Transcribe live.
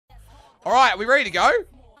All right, are we ready to go?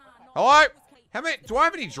 Hello? How many? Do I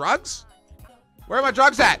have any drugs? Where are my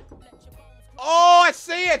drugs at? Oh, I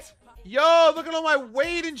see it. Yo, look at all my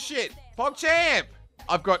weed and shit. PogChamp.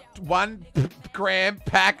 I've got 1 gram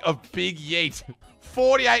pack of Big Yeet.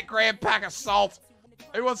 48 gram pack of salt.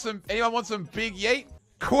 Who wants some? Anyone want some Big Yeet?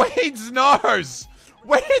 Queen's Nose.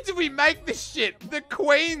 Where did we make this shit? The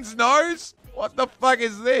Queen's Nose? What the fuck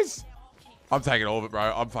is this? I'm taking all of it,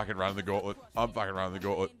 bro. I'm fucking running the gauntlet.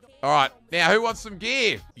 All right, now who wants some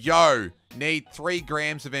gear? Yo, need 3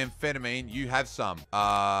 grams of amphetamine. You have some.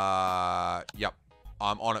 Yep.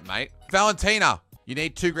 I'm on it, mate. Valentina, you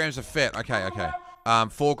need 2 grams of fet. Okay.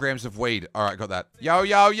 4 grams of weed. All right, got that. Yo.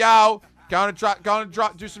 Going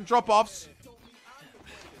to do some drop-offs.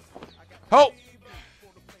 Oh!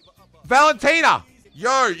 Valentina!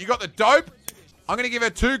 Yo, you got the dope? I'm going to give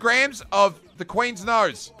her 2 grams of the Queen's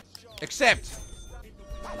Nose. Accept.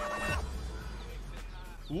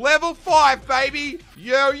 Level 5, baby!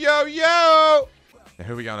 Yo! Now,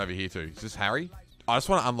 who are we going over here to? Is this Harry? I just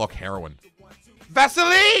want to unlock heroin.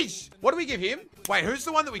 Vaselige! What do we give him? Wait, who's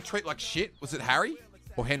the one that we treat like shit? Was it Harry?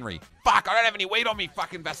 Or Henry? Fuck, I don't have any weed on me,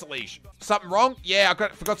 fucking Vaselige. Something wrong? Yeah,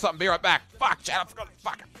 forgot something. Be right back. Fuck, Chad, I forgot it.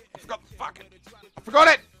 I forgot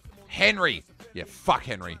it. Henry. Yeah, fuck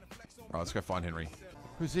Henry. All right, let's go find Henry.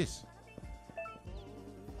 Who's this?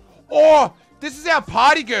 Oh, this is our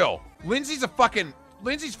party girl. Lindsay's fucking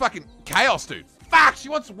chaos, dude. Fuck, she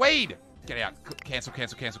wants weed. Get out. Cancel.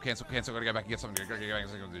 Gotta go back and get something.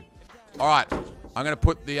 All right, I'm gonna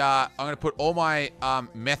put all my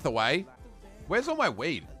meth away. Where's all my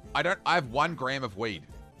weed? I have 1 gram of weed.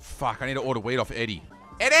 Fuck, I need to order weed off Eddie.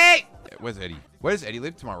 Eddie! Where's Eddie? Where does Eddie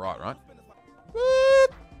live? To my right?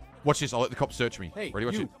 Whoop. Watch this. I'll let the cops search me. Hey, ready?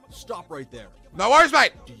 Watch it. Stop right there. No worries,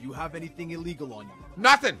 mate. Do you have anything illegal on you?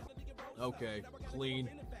 Nothing. Okay, clean.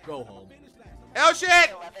 Go home. Oh,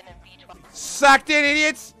 shit! Sucked in,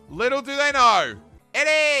 idiots. Little do they know.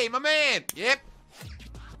 Eddie, my man. Yep.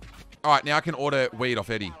 All right, now I can order weed off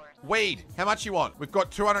Eddie. Weed. How much you want? We've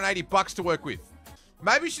got 280 bucks to work with.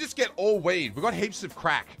 Maybe we should just get all weed. We've got heaps of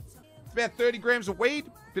crack. It's about 30 grams of weed.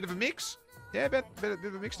 Bit of a mix. Yeah, bit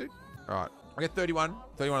of a mix, dude. All right. I'll get 31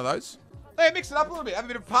 of those. Hey, mix it up a little bit. Have a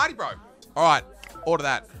bit of a party, bro. All right. Order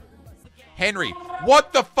that. Henry.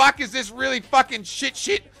 What the fuck is this really fucking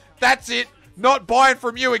shit? That's it. Not buying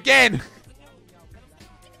from you again.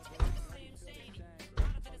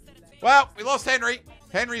 Well, we lost Henry.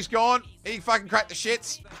 Henry's gone. He fucking cracked the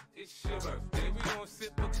shits.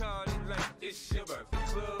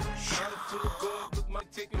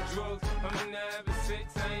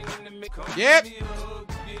 Yep.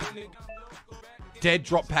 Dead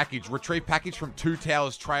drop package. Retrieve package from 2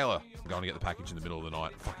 Towers trailer. I'm going to get the package in the middle of the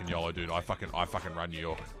night. Fucking YOLO, dude. I fucking run New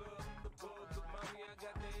York.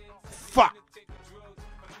 Fuck.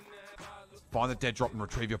 Find the dead drop and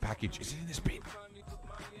retrieve your package. Is it in this bin?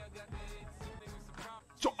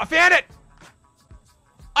 I found it!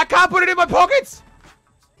 I can't put it in my pockets!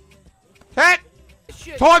 Hey!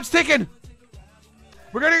 Time's ticking!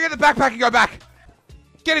 We're gonna get the backpack and go back.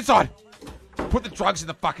 Get inside. Put the drugs in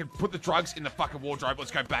the fucking wardrobe.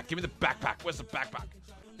 Let's go back. Give me the backpack. Where's the backpack?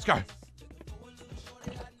 Let's go.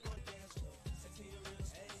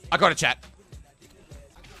 I got it, chat.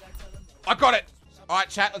 I got it. All right,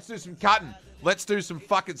 chat. Let's do some cutting. Let's do some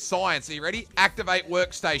fucking science. Are you ready? Activate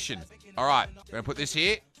workstation. All right. We're going to put this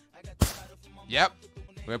here. Yep.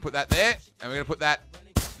 We're going to put that there. And we're going to put that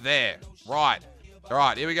there. Right. All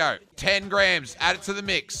right. Here we go. 10 grams. Add it to the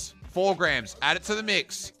mix. 4 grams. Add it to the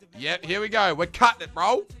mix. Yep. Here we go. We're cutting it,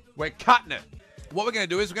 bro. We're cutting it. What we're going to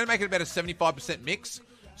do is we're going to make it about a 75% mix.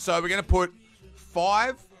 So we're going to put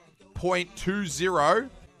 5.20.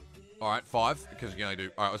 All right, 5, because you can only do...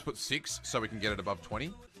 All right, let's put 6 so we can get it above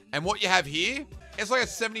 20. And what you have here, it's like a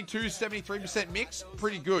 72, 73% mix.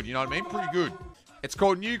 Pretty good, you know what I mean? Pretty good. It's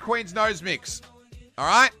called New Queen's Nose Mix. All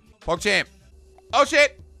right? PogChamp. Oh,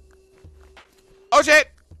 shit. Oh, shit.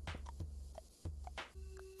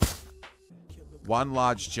 1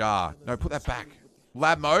 large jar. No, put that back.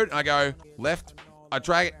 Lab mode, and I go left. I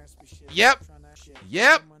drag it. Yep.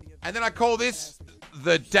 And then I call this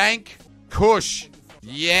the Dank Kush.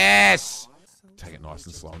 Yes! Take it nice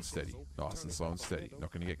and slow and steady. Nice and slow and steady.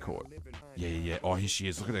 Not going to get caught. Yeah. Oh, here she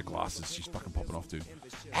is. Look at her glasses. She's fucking popping off, dude.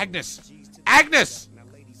 Agnes!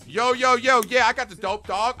 Yo. Yeah, I got the dope,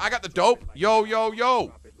 dog. I got the dope. Yo.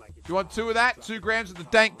 You want 2 of that? 2 grams of the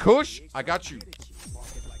Dank Kush? I got you.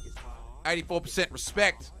 84%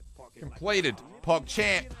 respect. Completed.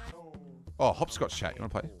 PogChamp. Oh, hopscotch chat. You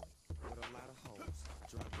want to play?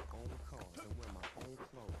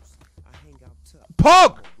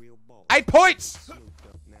 Pog! 8 points!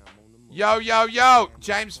 Yo, yo, yo.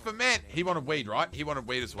 James for meth. He wanted weed, right? He wanted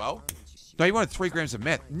weed as well. No, he wanted 3 grams of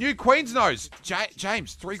meth. New Queen's Nose.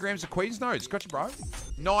 James, 3 grams of Queen's Nose. Gotcha, bro.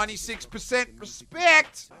 96%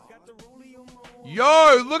 respect.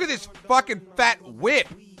 Yo, look at this fucking fat whip.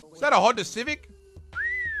 Is that a Honda Civic?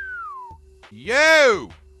 Yo.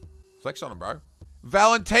 Flex on him, bro.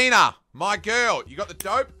 Valentina, my girl. You got the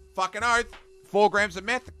dope? Fucking oath. 4 grams of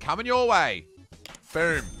meth coming your way.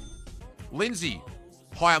 Boom. Lindsay.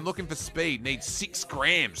 Hi, I'm looking for speed. Need 6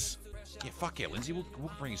 grams. Yeah, fuck yeah, Lindsay.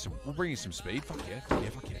 We'll bring you some. We'll bring you some speed. Fuck yeah. Fuck yeah.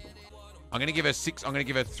 Fuck yeah. I'm gonna give her 6. I'm gonna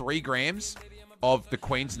give her 3 grams of the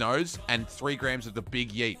Queen's Nose and 3 grams of the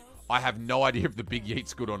Big Yeet. I have no idea if the Big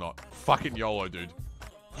Yeet's good or not. Fucking YOLO, dude.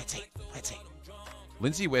 Let's eat. Let's eat.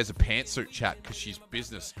 Lindsay wears a pantsuit, chat, because she's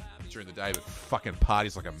business during the day, but fucking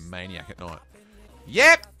parties like a maniac at night.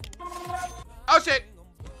 Yep. Oh shit.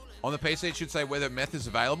 On the PC, it should say whether meth is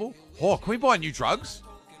available. Oh, can we buy new drugs?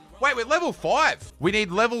 Wait, we're level 5. We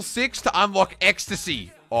need level 6 to unlock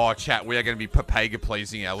ecstasy. Oh, chat, we are going to be Papega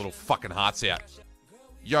pleasing our little fucking hearts out.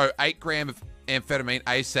 Yo, 8 gram of amphetamine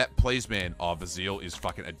ASAP, please, man. Oh, Vazil is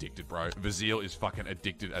fucking addicted, bro. Vazil is fucking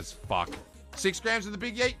addicted as fuck. 6 grams of the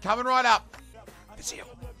Big Yeet coming right up. Vazil.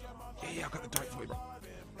 Yeah, I got the dope for you, bro.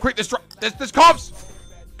 Quick, there's cops.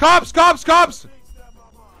 Cops, cops, cops.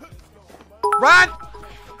 Run.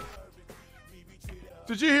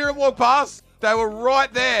 Did you hear him walk past? They were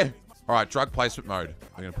right there. All right, drug placement mode.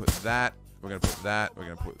 We're going to put that. We're going to put that. We're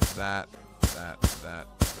going to put that.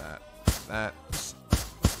 That.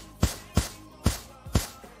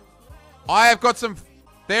 I have got some...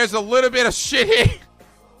 There's a little bit of shit here.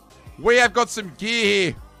 We have got some gear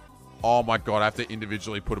here. Oh my God, I have to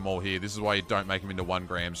individually put them all here. This is why you don't make them into 1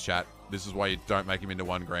 grams, chat. This is why you don't make them into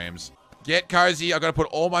 1 grams. Get cozy. I've got to put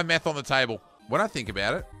all my meth on the table. When I think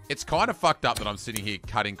about it, it's kind of fucked up that I'm sitting here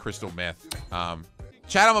cutting crystal meth.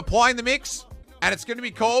 Chat, I'm applying the mix, and it's going to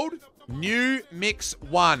be called New Mix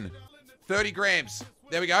 1. 30 grams.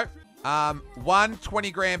 There we go. 1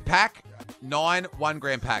 20-gram pack, 9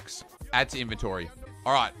 1-gram packs. Add to inventory.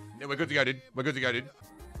 All right. We're good to go, dude. We're good to go, dude.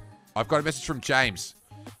 I've got a message from James.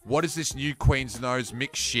 What is this new Queen's Nose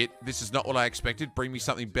mix shit? This is not what I expected. Bring me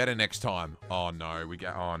something better next time. Oh no,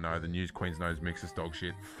 oh no, the new Queen's Nose mix is dog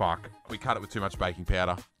shit. Fuck. We cut it with too much baking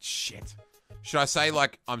powder. Shit. Should I say,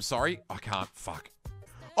 like, I'm sorry? I can't. Fuck.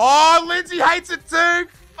 Oh, Lindsay hates it too.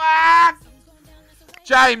 Fuck.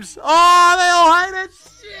 James. Oh, they all hate it.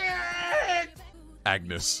 Shit.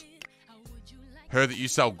 Agnes. Heard that you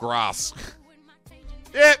sell grass.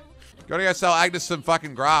 Yep. Gotta go sell Agnes some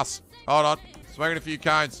fucking grass. Hold on. Smoking a few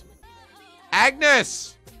cones.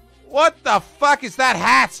 Agnes! What the fuck is that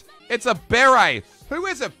hat? It's a beret. Who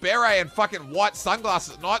wears a beret and fucking white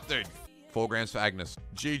sunglasses at night, dude? 4 grams for Agnes.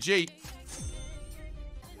 GG.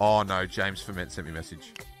 Oh no, James Ferment sent me a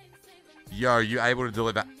message. Yo, you able to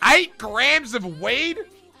deliver 8 grams of weed?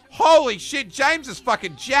 Holy shit, James is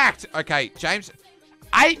fucking jacked. Okay, James,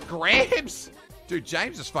 8 grams? Dude,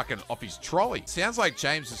 James is fucking off his trolley. Sounds like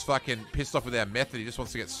James is fucking pissed off with our method. He just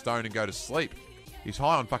wants to get stoned and go to sleep. He's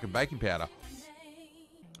high on fucking baking powder.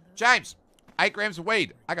 James, 8 grams of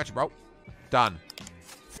weed. I got you, bro. Done.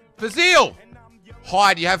 Fazil!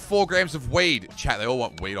 Hi, do you have 4 grams of weed? Chat, they all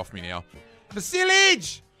want weed off me now.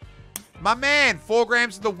 Vasilij! My man, 4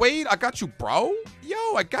 grams of the weed. I got you, bro. Yo,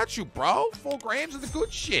 I got you, bro. 4 grams of the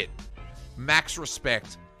good shit. Max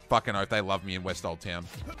respect. Fucking oath, they love me in West Old Town.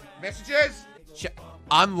 Messages!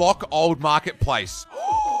 Unlock old marketplace.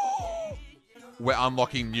 We're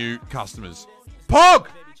unlocking new customers. Pog!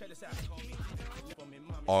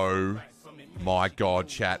 Oh my God,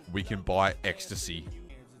 chat. We can buy ecstasy.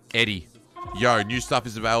 Eddie. Yo, new stuff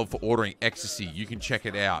is available for ordering ecstasy. You can check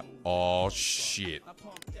it out. Oh, shit.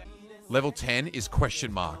 Level 10 is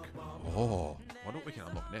question mark. Oh, wonder what we can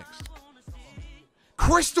unlock next.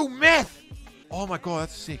 Crystal meth! Oh my God,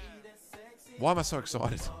 that's sick. Why am I so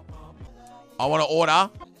excited? I want to order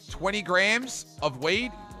 20 grams of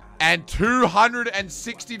weed and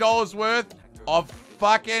 $260 worth of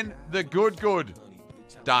fucking the good.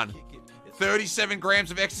 Done. 37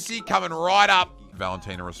 grams of ecstasy coming right up.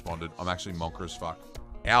 Valentina responded. I'm actually monker as fuck.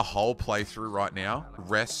 Our whole playthrough right now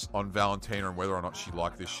rests on Valentina and whether or not she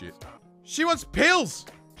liked this shit. She wants pills.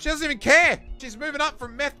 She doesn't even care. She's moving up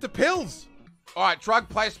from meth to pills. All right, drug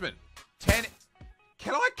placement. 10.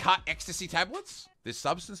 Can I cut ecstasy tablets? This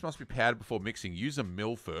substance must be powdered before mixing. Use a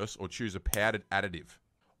mill first or choose a powdered additive.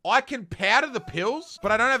 I can powder the pills,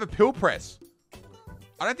 but I don't have a pill press.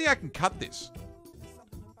 I don't think I can cut this.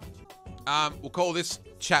 We'll call this,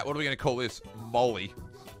 chat, what are we going to call this? Molly.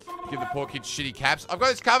 Give the poor kids shitty caps. I've got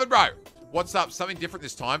this covered, bro. What's up? Something different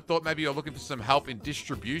this time. Thought maybe you're looking for some help in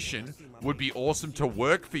distribution. Would be awesome to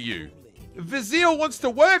work for you. Vazil wants to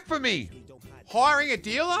work for me. Hiring a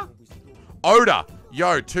dealer? Oda.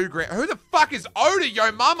 Yo, 2 grand. Who the fuck is Oda,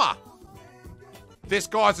 yo mama? This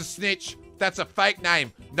guy's a snitch. That's a fake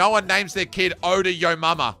name. No one names their kid Oda, yo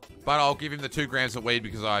mama. But I'll give him the 2 grams of weed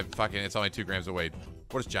because it's only 2 grams of weed.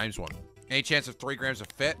 What does James want? Any chance of 3 grams of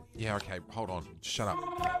fet? Yeah, okay, hold on. Shut up.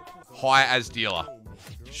 Hire as dealer.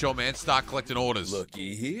 Sure, man, start collecting orders.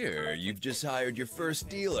 Looky here, you've just hired your first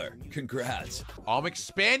dealer. Congrats. I'm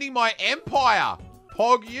expanding my empire.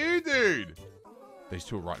 Pog you, dude. These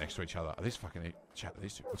two are right next to each other. Are these fucking... Chat,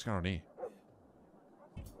 these two. What's going on here?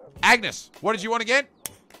 Agnes, what did you want again?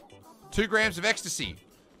 2 grams of ecstasy.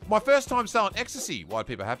 My first time selling ecstasy. Why are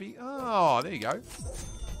people happy? Oh, there you go.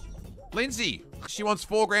 Lindsay, she wants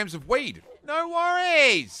 4 grams of weed. No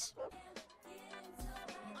worries.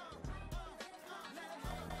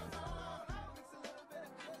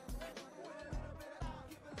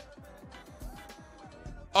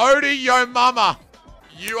 Odie, yo mama.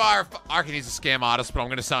 You are... I reckon he's a scam artist, but I'm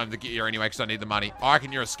going to sell him to get you anyway because I need the money. I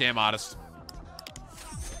reckon you're a scam artist.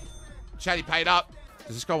 Chatty paid up.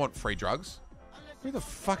 Does this guy want free drugs? Who the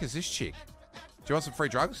fuck is this chick? Do you want some free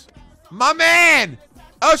drugs? My man!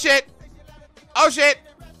 Oh, shit. Oh, shit.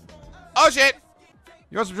 Oh, shit.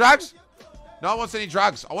 You want some drugs? No one wants any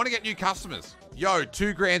drugs. I want to get new customers. Yo,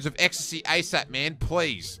 2 grams of ecstasy ASAP, man.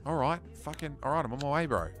 Please. All right. Fucking... All right, I'm on my way,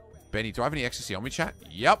 bro. Benny, do I have any ecstasy on me, chat?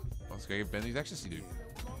 Yep. Let's go get Benny's ecstasy, dude.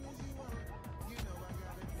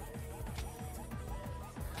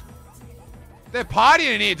 They're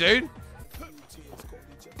partying in here, dude.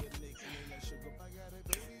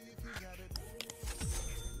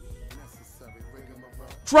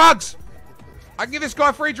 Drugs! I can give this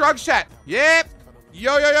guy free drugs, chat. Yep.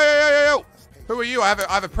 Yo, yo, yo, yo, yo, yo, yo. Who are you? I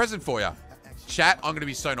have a present for you. Chat, I'm going to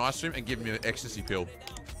be so nice to him and give him an ecstasy pill.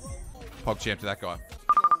 PogChamp to that guy.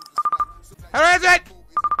 How is it?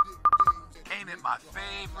 Ain't it my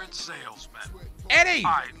favorite salesman? Eddie!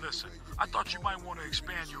 All right, listen. I thought you might want to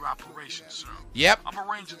expand your operations soon. Yep. I'm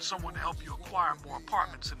arranging someone to help you acquire more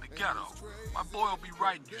apartments in the ghetto. My boy will be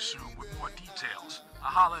writing you soon with more details.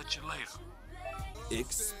 I'll holler at you later.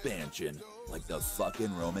 Expansion, like the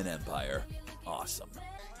fucking Roman Empire. Awesome.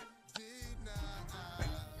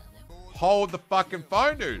 Hold the fucking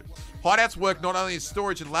phone, dude. Hideouts work not only in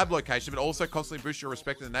storage and lab location, but also constantly boost your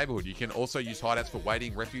respect in the neighborhood. You can also use hideouts for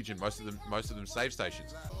waiting, refuge, and most of them save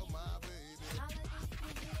stations.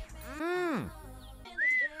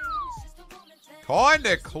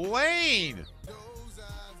 Kinda clean.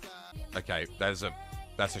 Okay, that's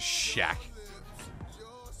a shack.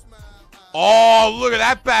 Oh, look at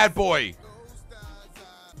that bad boy.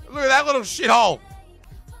 Look at that little shithole.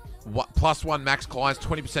 What, +1 max clients,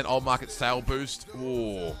 20% old market sale boost.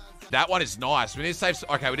 Ooh, that one is nice. We need to save.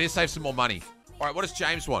 Okay, we need to save some more money. All right, what does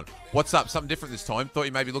James want? What's up? Something different this time. Thought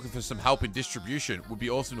you may be looking for some help in distribution. Would be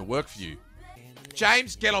awesome to work for you.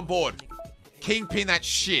 James, get on board. Kingpin that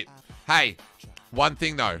shit. Hey, one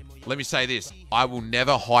thing though. Let me say this. I will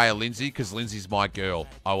never hire Lindsay because Lindsay's my girl.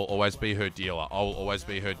 I will always be her dealer. I will always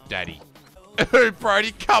be her daddy.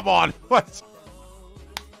 Brodie, come on. What?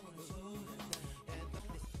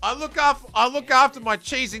 I look after my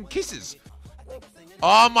cheese and kisses.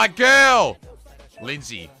 Oh, my girl.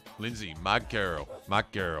 Lindsay, my girl.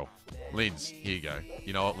 Linz, here you go.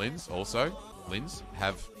 You know what, Linz? Also, Linz,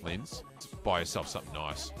 buy yourself something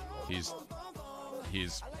nice. Here's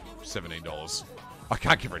 $17. I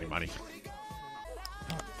can't give her any money.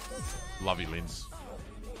 Love you, Linz.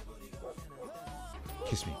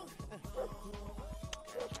 Kiss me.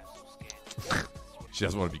 She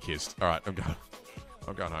doesn't want to be kissed. All right, I'm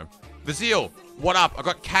going home. Vazil, what up? I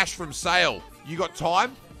got cash from sale. You got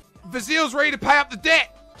time? Vazil's ready to pay up the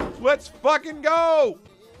debt. Let's fucking go.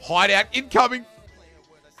 Hideout incoming.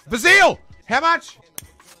 Vazil, how much?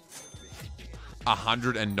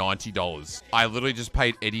 $190. I literally just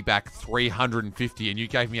paid Eddie back $350 and you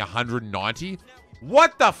gave me $190?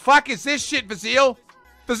 What the fuck is this shit, Vazil?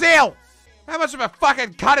 Vazil! How much of a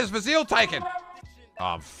fucking cut is Vazil taking? Oh,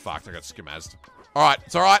 I'm fucked. I got skimazed. Alright,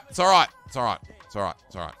 it's alright. It's alright. It's alright. It's alright.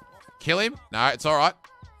 It's alright. Kill him? No, it's alright.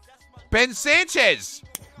 Ben Sanchez!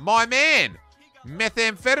 My man!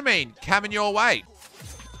 Methamphetamine coming your way.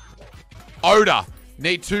 Oda!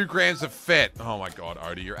 Need 2 grams of fet. Oh my god,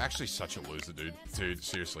 Oda, you're actually such a loser, dude. Dude,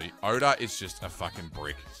 seriously. Oda is just a fucking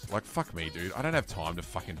brick. Like, fuck me, dude. I don't have time to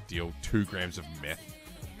fucking deal 2 grams of meth.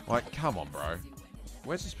 Like, come on, bro.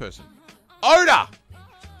 Where's this person? Oda!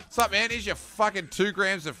 What's up, man? Here's your fucking 2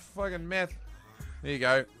 grams of fucking meth. There you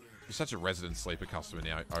go. You're such a resident sleeper customer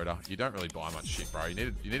now, Oda. You don't really buy much shit, bro.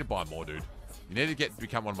 You need to buy more, dude. You need to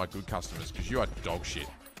become one of my good customers because you are dog shit.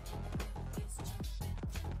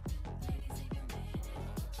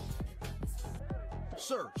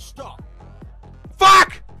 Sir, stop.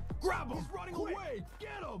 Fuck! Grab him. He's running away. Get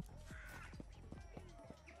him.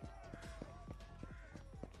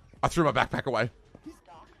 I threw my backpack away.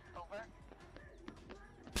 Over.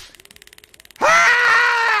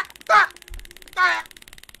 Ah! Ah! Ah!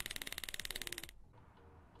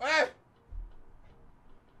 Oi!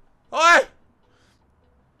 Oi!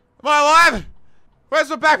 Am I alive? Where's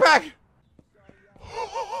my backpack?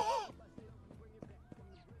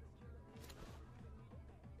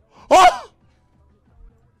 Oh!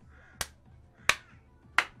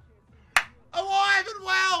 Alive and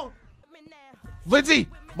well! Lindsay,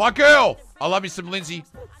 my girl! I love you some Lindsay.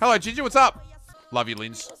 Hello, Ginger, what's up? Love you,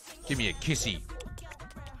 Linz. Give me a kissy.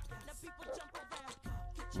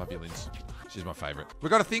 Love you, Linz. She's my favorite. We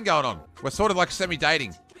got a thing going on. We're sort of like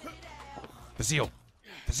semi-dating. Vasile.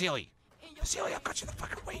 Vasily. Vasily, I've got you the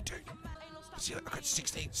fucking weed, dude. Vasily, I've got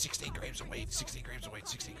 16 grams of weed. 16 grams of weed.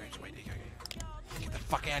 16 grams of weed. There you go. Get the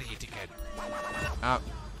fuck out of here, dickhead.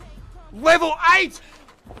 Level 8!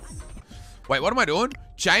 Wait, what am I doing?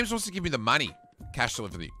 James wants to give me the money. Cash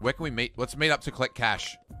delivery. Where can we meet? Let's meet up to collect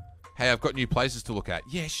cash. Hey, I've got new places to look at.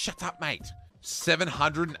 Yeah, shut up, mate.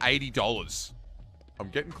 $780. I'm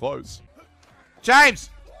getting close. James!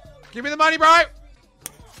 Give me the money, bro!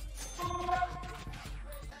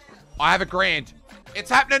 I have $1,000. It's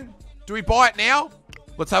happening. Do we buy it now?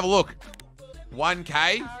 Let's have a look.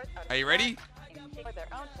 1K. Are you ready?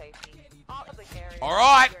 All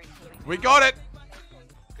right. We got it.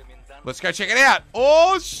 Let's go check it out.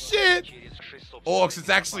 Oh, shit. Oh, it's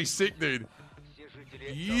actually sick, dude.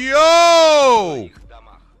 Yo!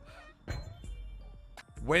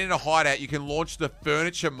 When in a hideout, you can launch the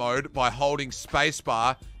furniture mode by holding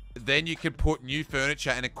spacebar. Then you can put new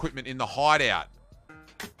furniture and equipment in the hideout.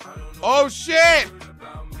 Oh, shit!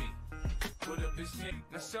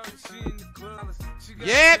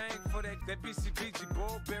 Yep!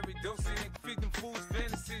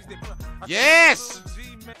 Yes!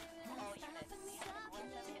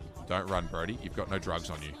 Don't run, Brodie. You've got no drugs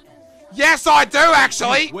on you. Yes, I do,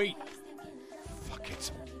 actually! Wait. Fuck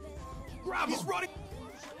it. Grab him. He's running.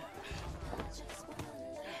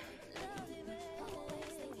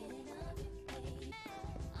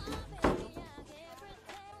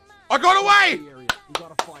 I got away! We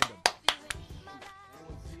gotta find him.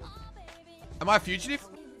 Am I a fugitive?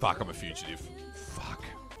 Fuck, I'm a fugitive. Fuck.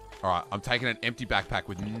 Alright, I'm taking an empty backpack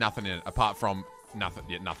with nothing in it, apart from nothing.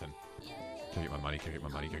 Yeah, nothing. Go get my money, go get my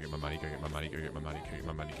money, go get my money, go get my money, go get my money, go get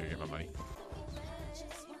my money, go get my money.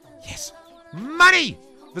 Yes! Money!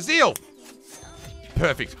 Vasile!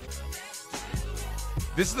 Perfect.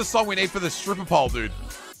 This is the song we need for the stripper pole, dude.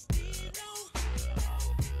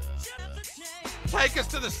 Take us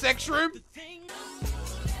to the sex room.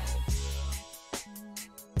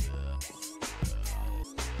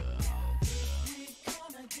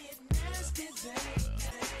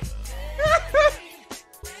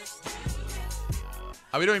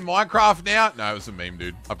 Are we doing Minecraft now? No, it was a meme,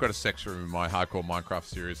 dude. I've got a sex room in my hardcore Minecraft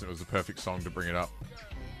series, and it was the perfect song to bring it up.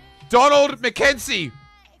 Donald McKenzie.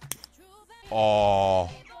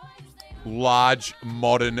 Oh. Large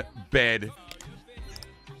modern bed.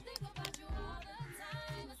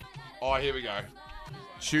 Oh, here we go.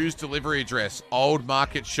 Choose delivery address. Old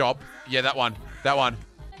Market Shop. Yeah, that one. That one.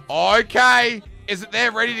 Okay. Is it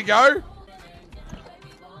there ready to go?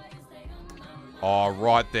 Oh,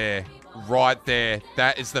 right there. Right there.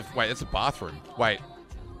 That is the... Wait, that's a bathroom. Wait.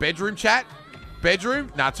 Bedroom, chat?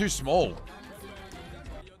 Bedroom? Nah, too small.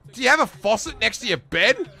 Do you have a faucet next to your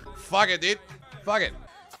bed? Fuck it, dude. Fuck it.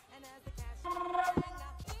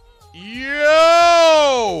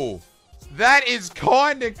 Yo! That is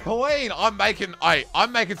kind of clean. I'm making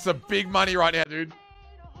some big money right now, dude.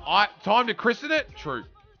 Time to christen it? True.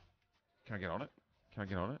 Can I get on it? Can I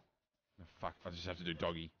get on it? Oh, fuck, I just have to do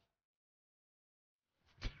doggy.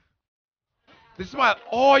 This is my...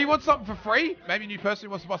 Oh, you want something for free? Maybe a new person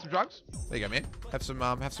who wants to buy some drugs? There you go, man. Have some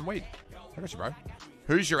weed. I got you, bro.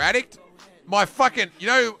 Who's your addict? My fucking... You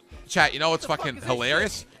know, chat, you know what's fucking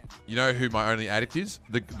hilarious? You know who my only addict is?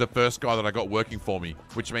 The first guy that I got working for me.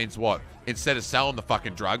 Which means what? Instead of selling the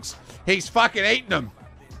fucking drugs, he's fucking eating them.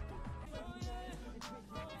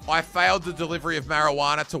 I failed the delivery of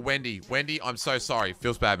marijuana to Wendy. Wendy, I'm so sorry.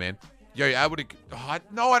 Feels bad, man. Yo, you able to... Oh,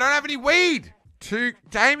 no, I don't have any weed. To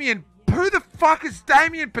Damien... Who the fuck is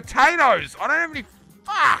Damien Potatoes? I don't have any...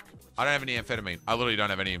 Fuck! I don't have any amphetamine. I literally don't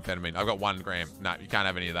have any amphetamine. I've got 1 gram. No, you can't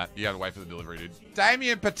have any of that. You gotta wait for the delivery, dude.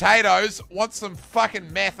 Damien Potatoes wants some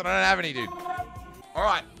fucking meth and I don't have any, dude.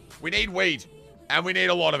 Alright, we need weed. And we need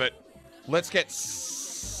a lot of it. Let's get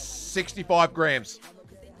 65 grams.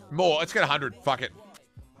 More, let's get 100. Fuck it.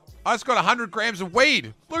 I just got 100 grams of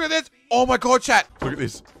weed. Look at this. Oh my God, chat. Look at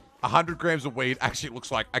this. 100 grams of weed actually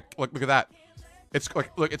looks like, look at that. It's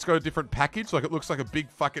like, look, it's got a different package. Like it looks like a big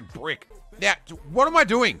fucking brick. Now, what am I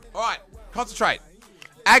doing? All right, concentrate.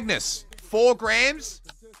 Agnes, 4 grams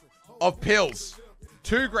of pills,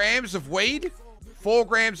 2 grams of weed, 4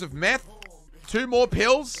 grams of meth, 2 more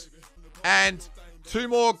pills, and 2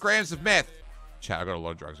 more grams of meth. Chat, I got a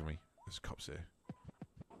lot of drugs on me. There's cops there.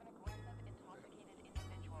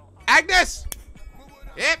 Agnes!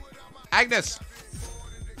 Yep, Agnes.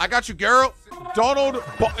 I got you, girl.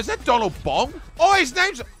 Is that Donald Bong? Oh, his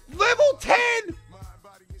name's level 10!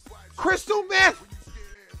 Crystal meth!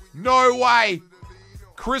 No way!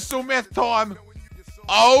 Crystal meth time.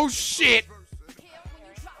 Oh, shit.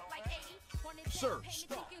 Sir,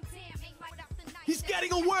 stop. He's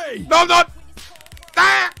getting away! No, I'm not!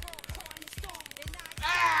 Ah!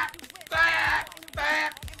 Ah! Ah! Ah!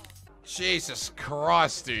 Jesus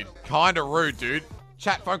Christ, dude. Kinda rude, dude.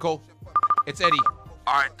 Chat, phone call. It's Eddie.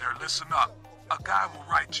 Alright there, listen up. A guy will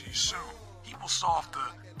write to you soon. He will solve the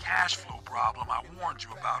cash flow problem I warned you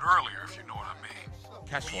about earlier, if you know what I mean.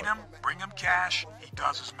 Cash flow. Meet him, bring him cash, he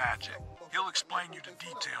does his magic. He'll explain you the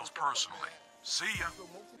details personally. See ya.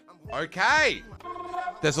 Okay.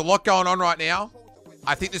 There's a lot going on right now.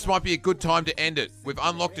 I think this might be a good time to end it. We've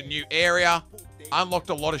unlocked a new area, unlocked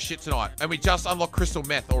a lot of shit tonight, and we just unlocked crystal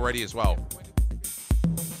meth already as well.